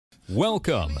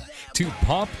Welcome to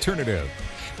Popternative,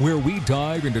 where we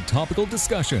dive into topical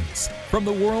discussions from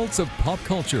the worlds of pop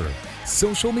culture,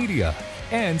 social media,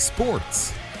 and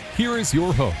sports. Here is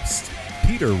your host,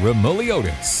 Peter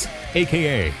Remoliotis,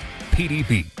 aka PD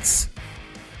Beats.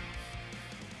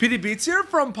 PD Beats here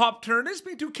from Popternative,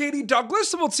 speaking to Katie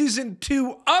Douglas about season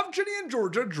 2 of Ginny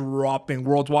Georgia, dropping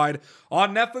worldwide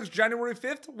on Netflix January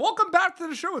 5th. Welcome back to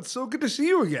the show. It's so good to see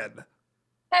you again.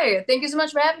 Hey, thank you so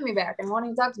much for having me back and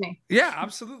wanting to talk to me. Yeah,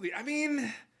 absolutely. I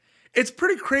mean, it's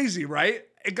pretty crazy, right?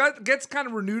 It gets kind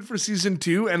of renewed for season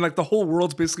 2, and like the whole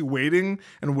world's basically waiting,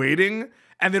 and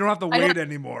they don't have to wait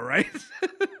anymore, right?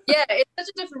 Yeah, it's such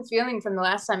a different feeling from the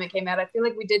last time it came out. I feel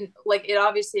like we didn't, like, it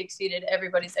obviously exceeded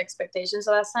everybody's expectations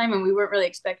the last time, and we weren't really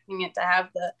expecting it to have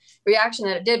the reaction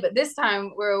that it did. But this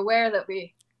time, we're aware that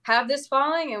we have this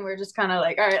falling, and we're just kind of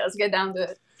like, all right, let's get down to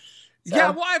it. So,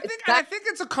 yeah, well, I think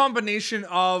it's a combination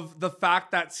of the fact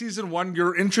that season 1,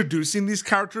 you're introducing these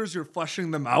characters, you're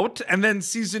fleshing them out, and then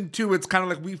season 2, it's kind of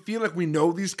like we feel like we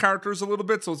know these characters a little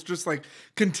bit, so it's just like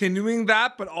continuing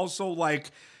that, but also like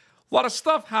a lot of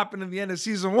stuff happened in the end of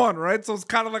season 1, right? So it's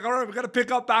kind of like, all right, we got to pick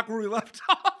up back where we left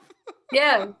off.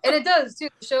 Yeah, and it does too.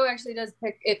 The show actually does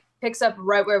picks up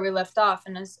right where we left off,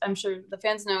 and as I'm sure the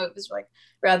fans know, it was like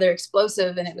rather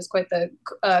explosive, and it was quite the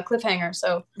cliffhanger.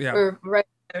 So yeah, we're right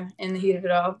in the heat of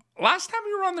it all. Last time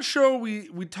you were on the show,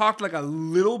 we talked like a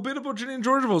little bit about Ginny and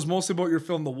Georgia, but it was mostly about your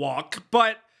film The Walk.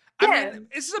 But I mean,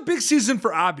 this is a big season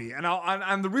for Abby,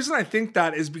 and the reason I think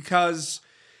that is because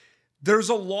there's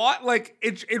a lot, like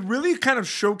it really kind of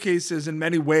showcases in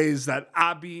many ways that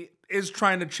Abby is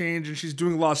trying to change, and she's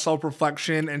doing a lot of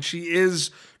self-reflection, and she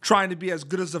is trying to be as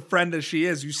good as a friend as she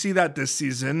is. You see that this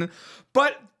season,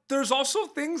 but there's also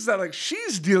things that like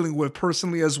she's dealing with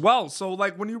personally as well. So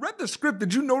like when you read the script,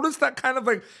 did you notice that kind of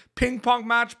like ping pong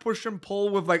match, push and pull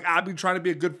with like Abby trying to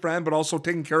be a good friend, but also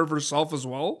taking care of herself as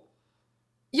well?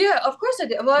 Yeah, of course I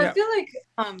did. Well, I feel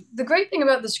like the great thing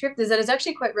about the script is that it's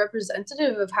actually quite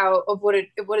representative of what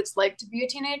it's like to be a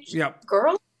teenage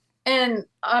girl. And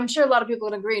I'm sure a lot of people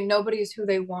would agree, nobody's who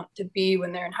they want to be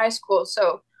when they're in high school.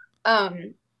 So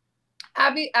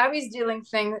Abby's dealing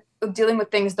with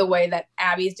things the way that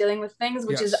Abby's dealing with things,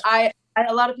 which is a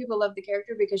lot of people love the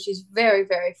character because she's very,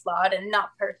 very flawed and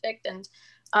not perfect. And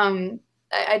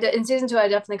in season 2, I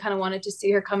definitely kind of wanted to see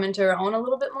her come into her own a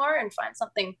little bit more and find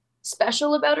something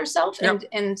special about herself.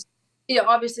 And you know,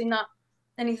 obviously not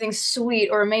anything sweet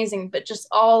or amazing, but just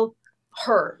all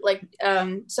her. Like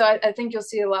so I think you'll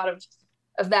see a lot of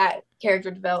that character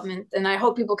development, and I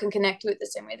hope people can connect to it the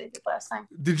same way they did last time.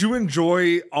 Did you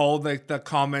enjoy all like the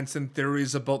comments and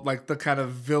theories about like the kind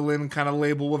of villain kind of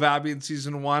label with Abby in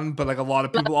season 1, but like a lot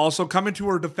of people also coming to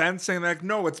her defense saying like,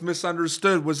 no, it's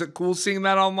misunderstood? Was it cool seeing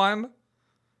that online?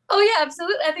 Oh yeah,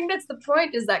 absolutely. I think that's the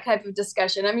point, is that type of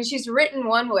discussion. I mean, she's written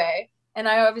one way, and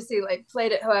I obviously like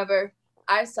played it however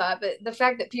I saw it, but the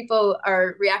fact that people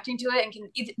are reacting to it and can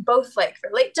both like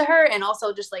relate to her and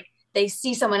also just like they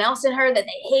see someone else in her that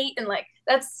they hate, and like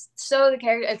that's so the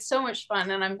character. It's so much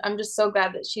fun, and I'm just so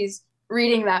glad that she's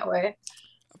reading that way.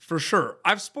 For sure.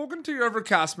 I've spoken to your other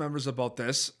cast members about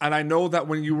this, and I know that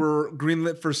when you were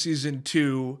greenlit for season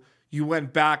 2, you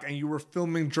went back and you were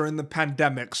filming during the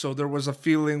pandemic, so there was a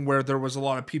feeling where there was a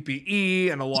lot of PPE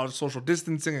and a lot of social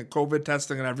distancing and COVID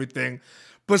testing and everything.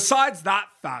 Besides that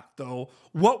fact, though,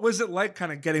 what was it like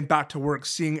kind of getting back to work,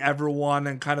 seeing everyone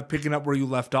and kind of picking up where you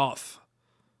left off?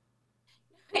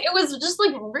 It was just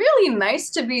like really nice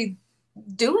to be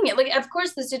doing it. Like, of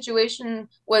course, the situation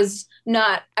was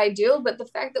not ideal, but the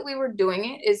fact that we were doing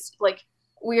it is like,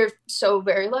 we're so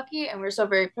very lucky and we're so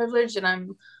very privileged.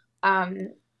 And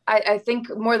I think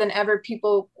more than ever,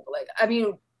 people like, I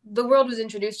mean, the world was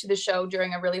introduced to the show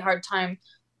during a really hard time.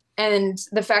 And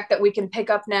the fact that we can pick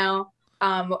up now,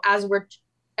 as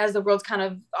the world's kind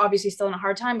of obviously still in a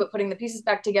hard time, but putting the pieces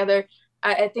back together,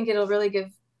 I think it'll really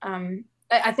give,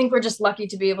 I think we're just lucky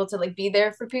to be able to like be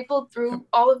there for people through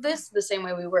all of this the same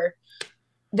way we were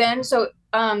then. So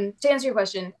to answer your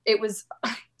question, it was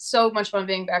so much fun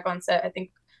being back on set. I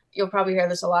think you'll probably hear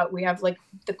this a lot. We have like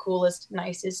the coolest,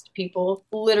 nicest people,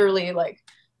 literally like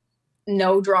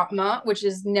no drama, which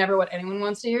is never what anyone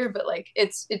wants to hear, but like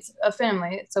it's a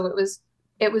family. So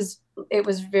it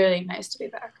was really nice to be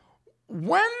back.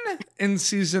 When in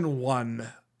season 1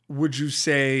 would you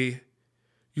say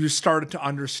you started to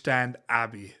understand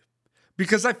Abby?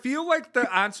 Because I feel like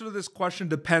the answer to this question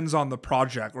depends on the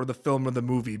project or the film or the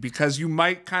movie, because you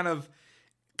might kind of,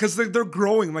 because they're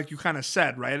growing, like you kind of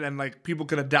said, right? And like people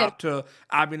can adapt to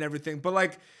Abby and everything. But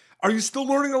like, Are you still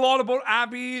learning a lot about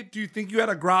Abby? Do you think you had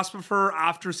a grasp of her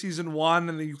after season 1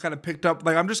 and then you kind of picked up?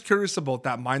 Like, I'm just curious about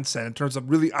that mindset in terms of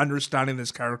really understanding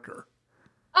this character.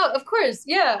 Oh, of course.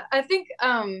 Yeah. I think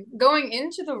going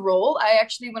into the role, I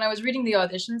actually, when I was reading the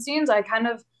audition scenes, I kind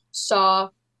of saw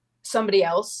somebody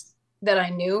else that I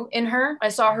knew in her. I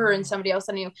saw her in somebody else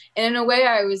I knew. And in a way,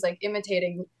 I was like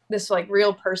imitating this like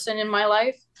real person in my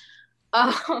life.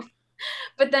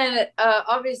 But then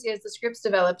obviously as the scripts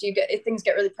developed, things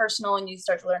get really personal and you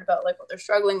start to learn about like what they're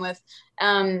struggling with.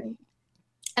 And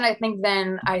I think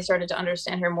then I started to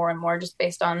understand her more and more just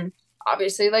based on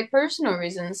obviously like personal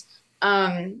reasons.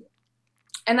 And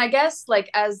I guess like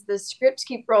as the scripts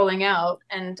keep rolling out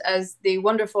and as the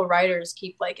wonderful writers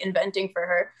keep like inventing for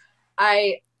her,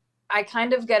 I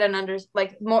kind of get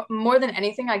more than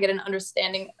anything, I get an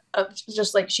understanding of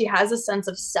just like she has a sense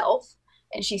of self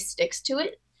and she sticks to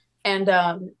it.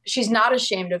 And she's not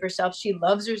ashamed of herself. She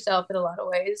loves herself in a lot of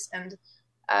ways and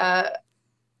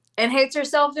hates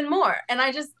herself in more. And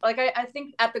I just like, I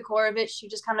think at the core of it, she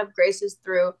just kind of graces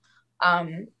through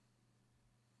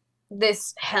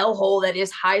this hellhole that is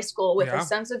high school with a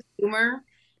sense of humor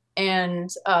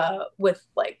and with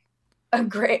like a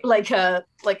great,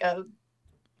 the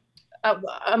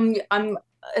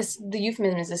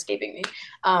euphemism is escaping me.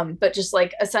 But just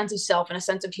like a sense of self and a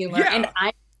sense of humor. Yeah. And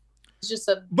I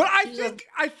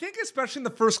think especially in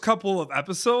the first couple of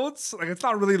episodes, like it's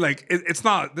not really like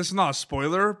this is not a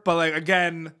spoiler, but like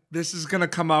again, this is gonna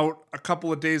come out a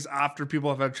couple of days after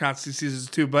people have had a chance to see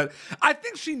season 2. But I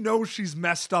think she knows she's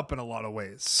messed up in a lot of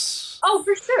ways. Oh,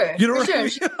 for sure. You know what I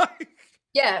mean?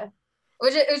 Yeah.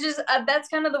 Which it was just that's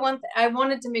kind of the one thing I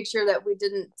wanted to make sure that we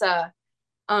didn't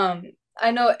I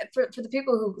know for the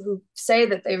people who say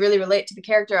that they really relate to the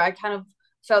character, I kind of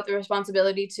felt the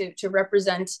responsibility to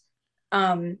represent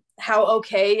how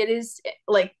okay it is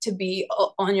like to be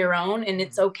on your own, and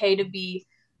it's okay to be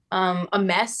a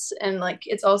mess, and like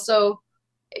it's also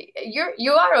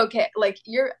you are okay, like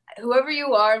you're whoever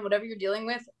you are and whatever you're dealing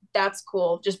with, that's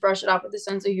cool, just brush it off with a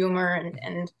sense of humor.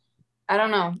 And I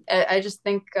don't know, I just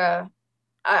think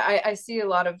I see a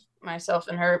lot of myself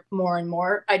in her more and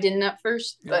more. I didn't at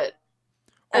first, but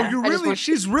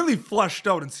she's really fleshed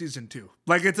out in season 2.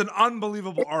 Like it's an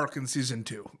unbelievable arc in season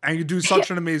 2, and you do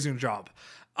such an amazing job.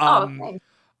 Thanks.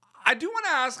 I do want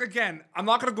to ask again, I'm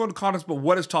not going to go into context about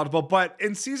what is talked about, but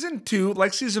in season 2,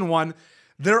 like season 1,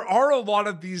 there are a lot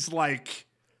of these like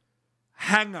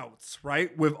hangouts,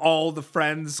 right? With all the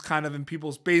friends kind of in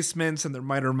people's basements, and there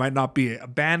might or might not be a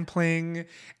band playing.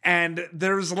 And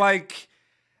there's like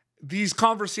these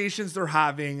conversations they're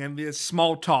having and this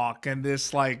small talk and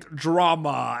this like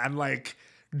drama and like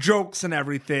jokes and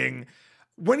everything.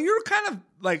 When you're kind of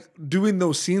like doing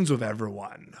those scenes with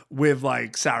everyone, with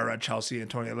like Sara, Chelsea,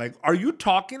 Antonia, like, are you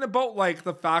talking about like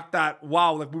the fact that,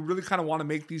 wow, like we really kind of want to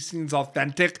make these scenes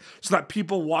authentic so that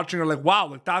people watching are like, wow,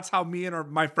 like that's how me and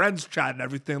my friends chat and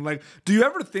everything. Like, do you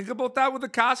ever think about that with the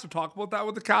cast or talk about that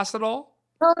with the cast at all?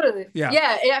 Totally. Yeah.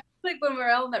 I feel like when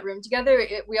we're all in that room together,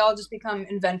 we all just become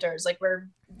inventors. Like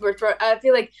I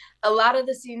feel like a lot of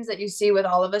the scenes that you see with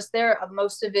all of us there,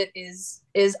 most of it is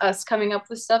us coming up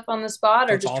with stuff on the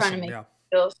spot, or just trying to make it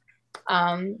feel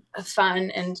fun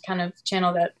and kind of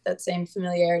channel that same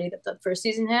familiarity that the first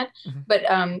season had. Mm-hmm. But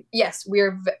yes,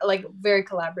 we're like very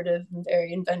collaborative and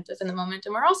very inventive in the moment,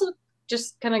 and we're also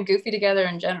just kind of goofy together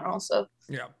in general. So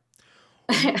yeah.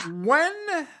 When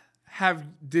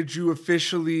did you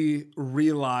officially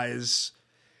realize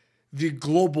the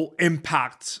global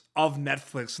impact of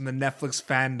Netflix and the Netflix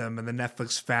fandom and the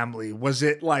Netflix family? Was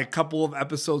it like a couple of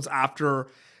episodes after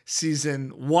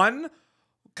season 1?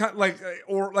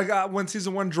 When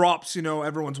season 1 drops, you know,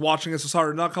 everyone's watching it. So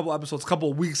sorry, not a couple episodes, a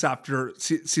couple of weeks after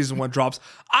season 1 drops.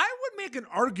 I would make an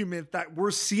argument that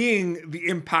we're seeing the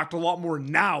impact a lot more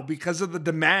now because of the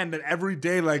demand that every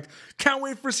day, like, can't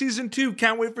wait for season 2,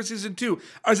 can't wait for season 2.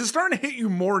 Is it starting to hit you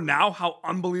more now how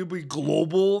unbelievably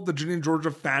global the Ginny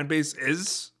Georgia fan base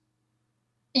is?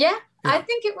 Yeah. I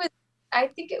think it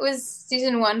was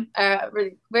season 1,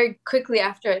 really very quickly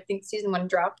after I think season 1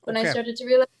 dropped when I started to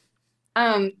realize.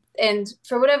 And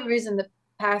for whatever reason, the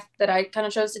path that I kind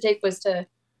of chose to take was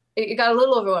it got a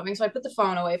little overwhelming. So I put the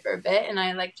phone away for a bit and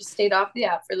I like just stayed off the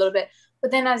app for a little bit.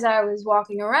 But then as I was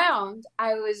walking around,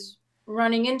 I was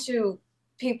running into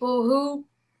people who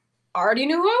already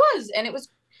knew who I was. And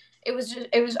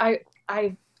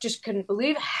I just couldn't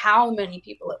believe how many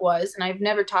people it was. And I've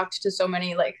never talked to so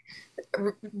many like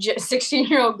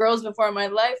 16-year-old girls before in my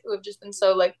life who have just been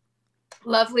so like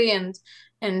lovely and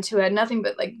who had nothing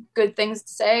but like good things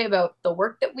to say about the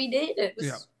work that we did. It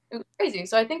was crazy.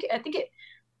 So I think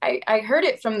I heard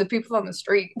it from the people on the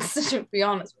streets, to be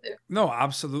honest with you. No,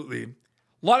 absolutely.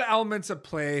 A lot of elements at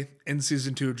play in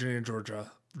season 2 of Ginny and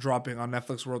Georgia, dropping on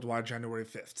Netflix worldwide January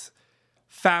 5th.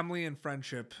 Family and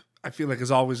friendship, I feel like,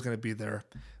 is always going to be there.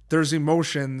 There's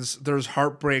emotions, there's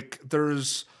heartbreak,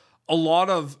 there's a lot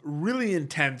of really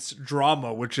intense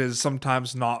drama, which is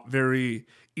sometimes not very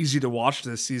easy to watch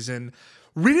this season.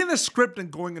 Reading the script and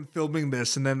going and filming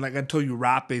this, and then like until you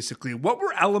wrap, basically, what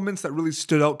were elements that really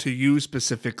stood out to you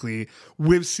specifically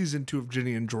with season 2 of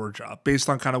Ginny and Georgia, based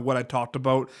on kind of what I talked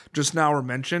about just now or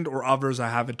mentioned, or others I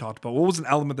haven't talked about? What was an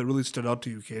element that really stood out to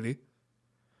you, Katie?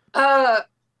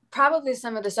 Probably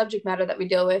some of the subject matter that we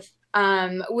deal with,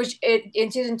 which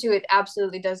in season 2 it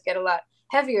absolutely does get a lot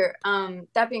heavier.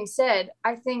 That being said,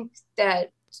 I think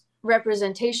that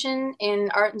representation in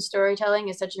art and storytelling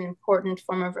is such an important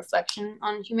form of reflection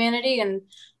on humanity, and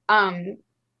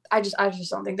I just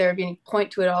don't think there would be any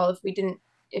point to it all if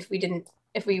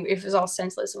it was all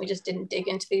senseless and we just didn't dig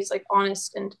into these like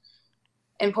honest and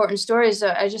important stories.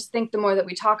 So I just think the more that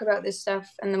we talk about this stuff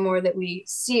and the more that we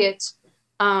see it,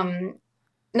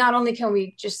 not only can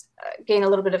we just gain a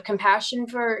little bit of compassion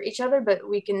for each other, but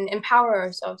we can empower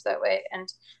ourselves that way.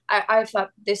 And I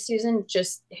thought this season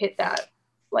just hit that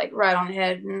like right on the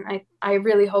head. And I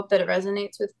really hope that it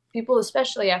resonates with people,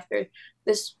 especially after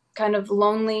this kind of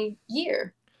lonely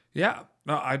year. Yeah,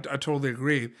 no, I totally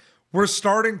agree. We're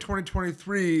starting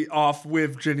 2023 off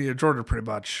with Ginny and Georgia, pretty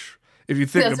much, if you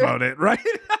think about it, right?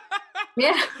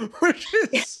 Yeah. Which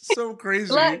is so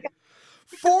crazy.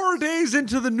 4 days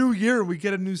into the new year, we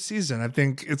get a new season. I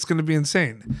think it's going to be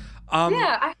insane.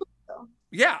 Yeah, I hope so.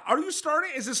 Yeah. Are you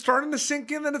starting? Is it starting to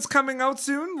sink in that it's coming out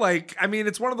soon? Like, I mean,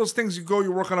 it's one of those things you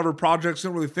work on other projects, you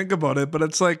don't really think about it, but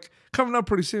it's like coming out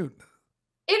pretty soon.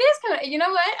 It is kind of, you know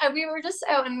what? We were just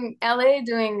out in LA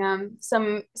doing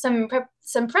some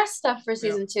press stuff for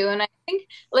season 2, and I think,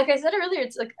 like I said earlier,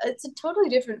 it's a totally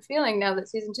different feeling now that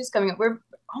season 2 is coming up. We're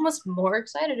almost more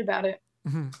excited about it.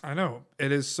 Mm-hmm. I know.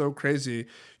 It is so crazy.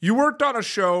 You worked on a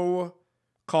show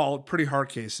called Pretty Hard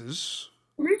Cases,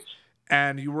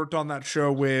 and you worked on that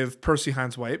show with Percy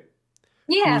Hynes White,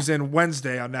 who's in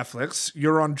Wednesday on Netflix.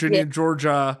 You're on Ginny and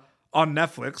Georgia on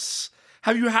Netflix.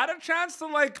 Have you had a chance to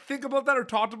like think about that or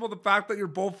talk about the fact that you're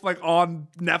both like on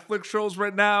Netflix shows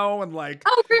right now and like?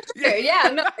 Oh, for sure.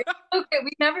 Yeah. No, okay.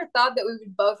 We never thought that we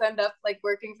would both end up like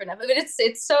working for Netflix. But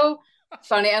it's so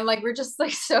funny, and like we're just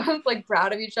like so like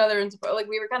proud of each other, and support. Like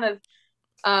we were kind of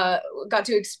got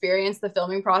to experience the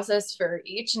filming process for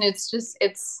each, and it's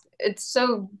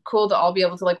so cool to all be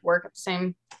able to like work at the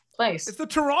same place. It's the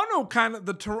Toronto kind of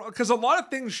because a lot of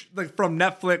things like from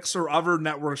Netflix or other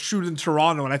networks shoot in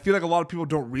Toronto, and I feel like a lot of people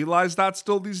don't realize that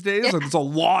still these days. Like there's a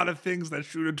lot of things that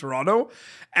shoot in Toronto,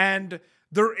 and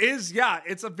there is,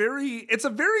 it's a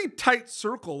very tight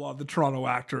circle of the Toronto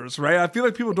actors, right? I feel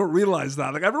like people don't realize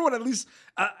that. Like everyone's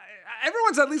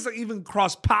at least like even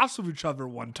crossed paths with each other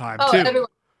one time too.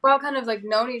 We're all kind of like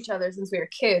known each other since we were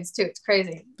kids too. It's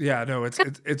crazy. Yeah, no,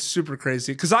 it's super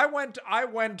crazy. Because I'm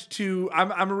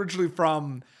originally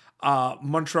from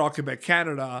Montreal, Quebec,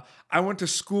 Canada. I went to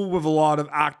school with a lot of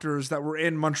actors that were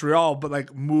in Montreal, but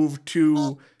like moved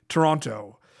to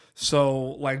Toronto.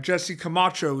 So like Jesse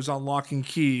Camacho, who's on Lock and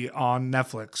Key on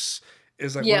Netflix,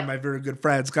 is like one of my very good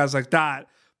friends, guys like that.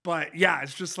 But yeah,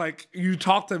 it's just like you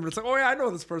talk to them and it's like, oh yeah, I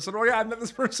know this person. Oh yeah, I met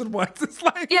this person once. It's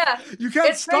like, you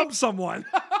can't stump someone.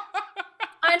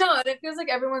 I know. And it feels like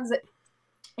everyone's that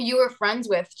you were friends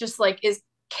with just like is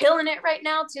killing it right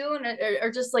now too, and or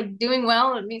just like doing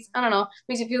well. It means, I don't know,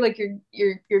 makes you feel like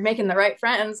you're making the right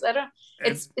friends.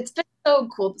 It's been so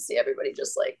cool to see everybody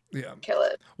just like kill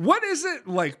it. What is it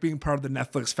like being part of the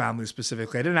Netflix family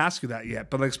specifically? I didn't ask you that yet,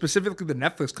 but like specifically the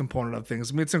Netflix component of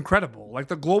things. I mean, it's incredible. Like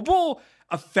the global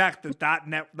effect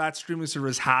that streaming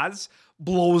service has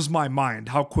blows my mind.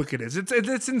 How quick it is.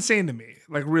 It's insane to me.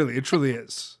 Like really, it truly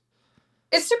is.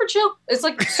 It's super chill. It's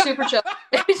like super chill.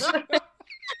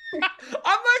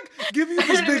 I'm like giving you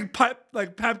this big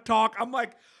pep talk. I'm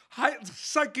like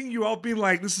psyching you out, being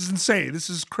like, "This is insane. This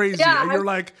is crazy." And you're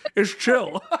like, "It's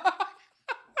chill."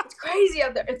 It's crazy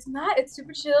out there. It's not. It's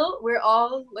super chill. We're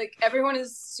all like, everyone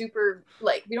is super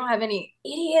like. We don't have any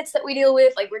idiots that we deal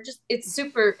with. Like we're just. It's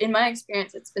super. In my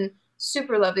experience, it's been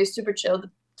super lovely, super chill. The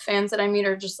fans that I meet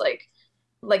are just like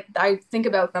I think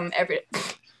about them every day.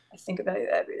 I think about it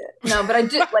every day. No, but I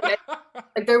do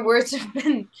like their words have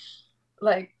been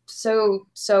like so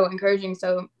encouraging.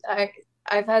 So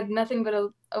I've had nothing but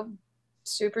a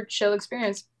super chill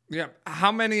experience. Yeah.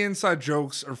 How many inside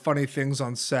jokes or funny things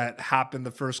on set happened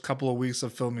the first couple of weeks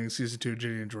of filming season 2 of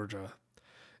Ginny and Georgia?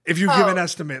 If you give an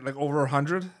estimate, like over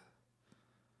 100?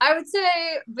 I would say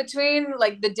between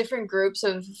like the different groups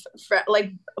of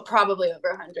like probably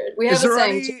over 100. We have Is a there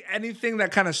saying. anything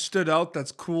that kind of stood out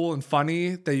that's cool and funny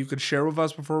that you could share with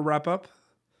us before we wrap up?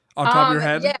 On top of your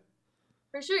head? Yeah,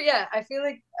 for sure. Yeah, I feel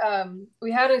like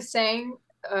we had a saying.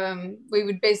 We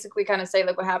would basically kind of say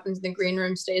like what happens in the green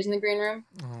room stays in the green room.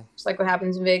 Just like what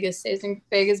happens in Vegas stays in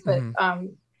Vegas. But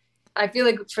I feel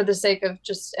like for the sake of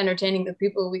just entertaining the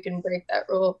people, we can break that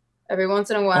rule every once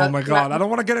in a while. Oh my God, I don't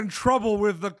want to get in trouble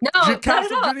with the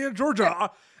cast of Ginny and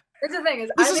Georgia. Here's the thing: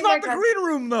 this is not the green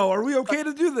room, though. Are we okay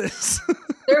to do this?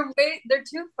 They're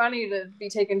too funny to be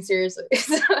taken seriously.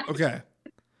 Okay.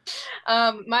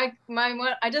 My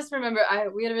one. I just remember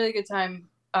we had a really good time.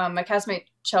 My castmate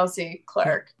Chelsea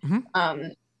Clark,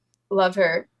 love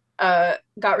her.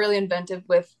 Got really inventive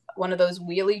with one of those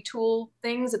wheelie tool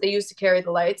things that they use to carry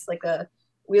the lights, like a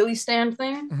wheelie stand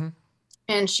thing.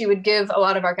 And she would give a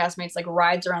lot of our castmates like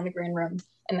rides around the green room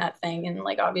in that thing. And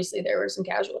like, obviously there were some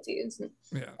casualties. And,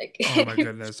 oh my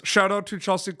goodness. Shout out to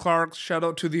Chelsea Clark. Shout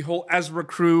out to the whole Ezra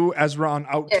crew. Ezra on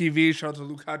Out TV. Shout out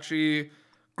to Lucaci.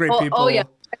 Great people. Oh yeah.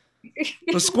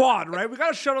 The squad, right? We got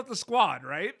to shout out the squad,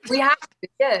 right? We have to.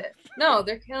 Yeah. No,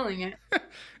 they're killing it.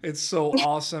 It's so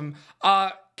awesome.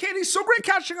 Katie, so great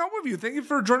catching up with you. Thank you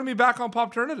for joining me back on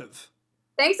Popternative.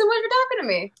 Thanks so much for talking to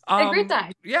me. Had a great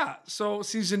time. Yeah. So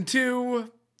season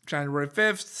 2, January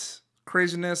 5th,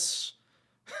 craziness.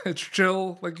 It's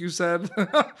chill, like you said.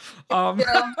 I'm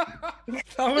gonna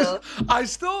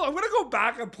go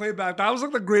back and play back. That was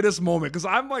like the greatest moment because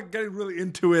I'm like getting really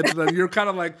into it. And you're kind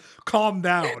of like, calm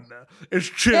down. It's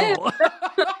chill.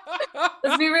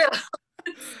 Let's be real.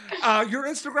 Your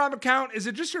Instagram account, is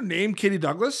it just your name, Katie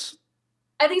Douglas?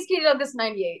 I think it's Katie Douglas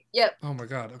 98. Yep. Oh my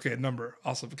God. Okay, number.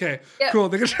 Awesome. Okay, cool.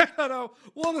 They can check that out.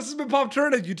 Well, this has been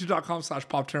Popternative,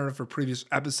 youtube.com/Popternative for previous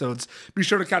episodes. Be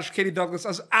sure to catch Katie Douglas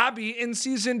as Abby in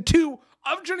season 2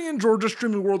 of Ginny and Georgia,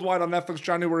 streaming worldwide on Netflix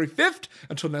January 5th.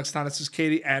 Until next time, this is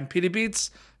Katie and Petey Beats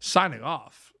signing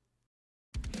off.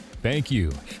 Thank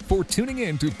you for tuning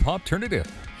in to Popternative.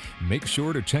 Make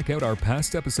sure to check out our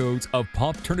past episodes of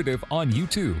Popternative on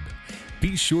YouTube.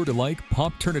 Be sure to like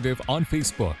Popternative on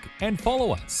Facebook and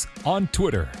follow us on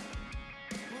Twitter.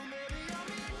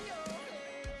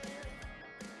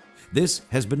 This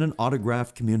has been an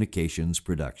Autograph Communications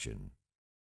production.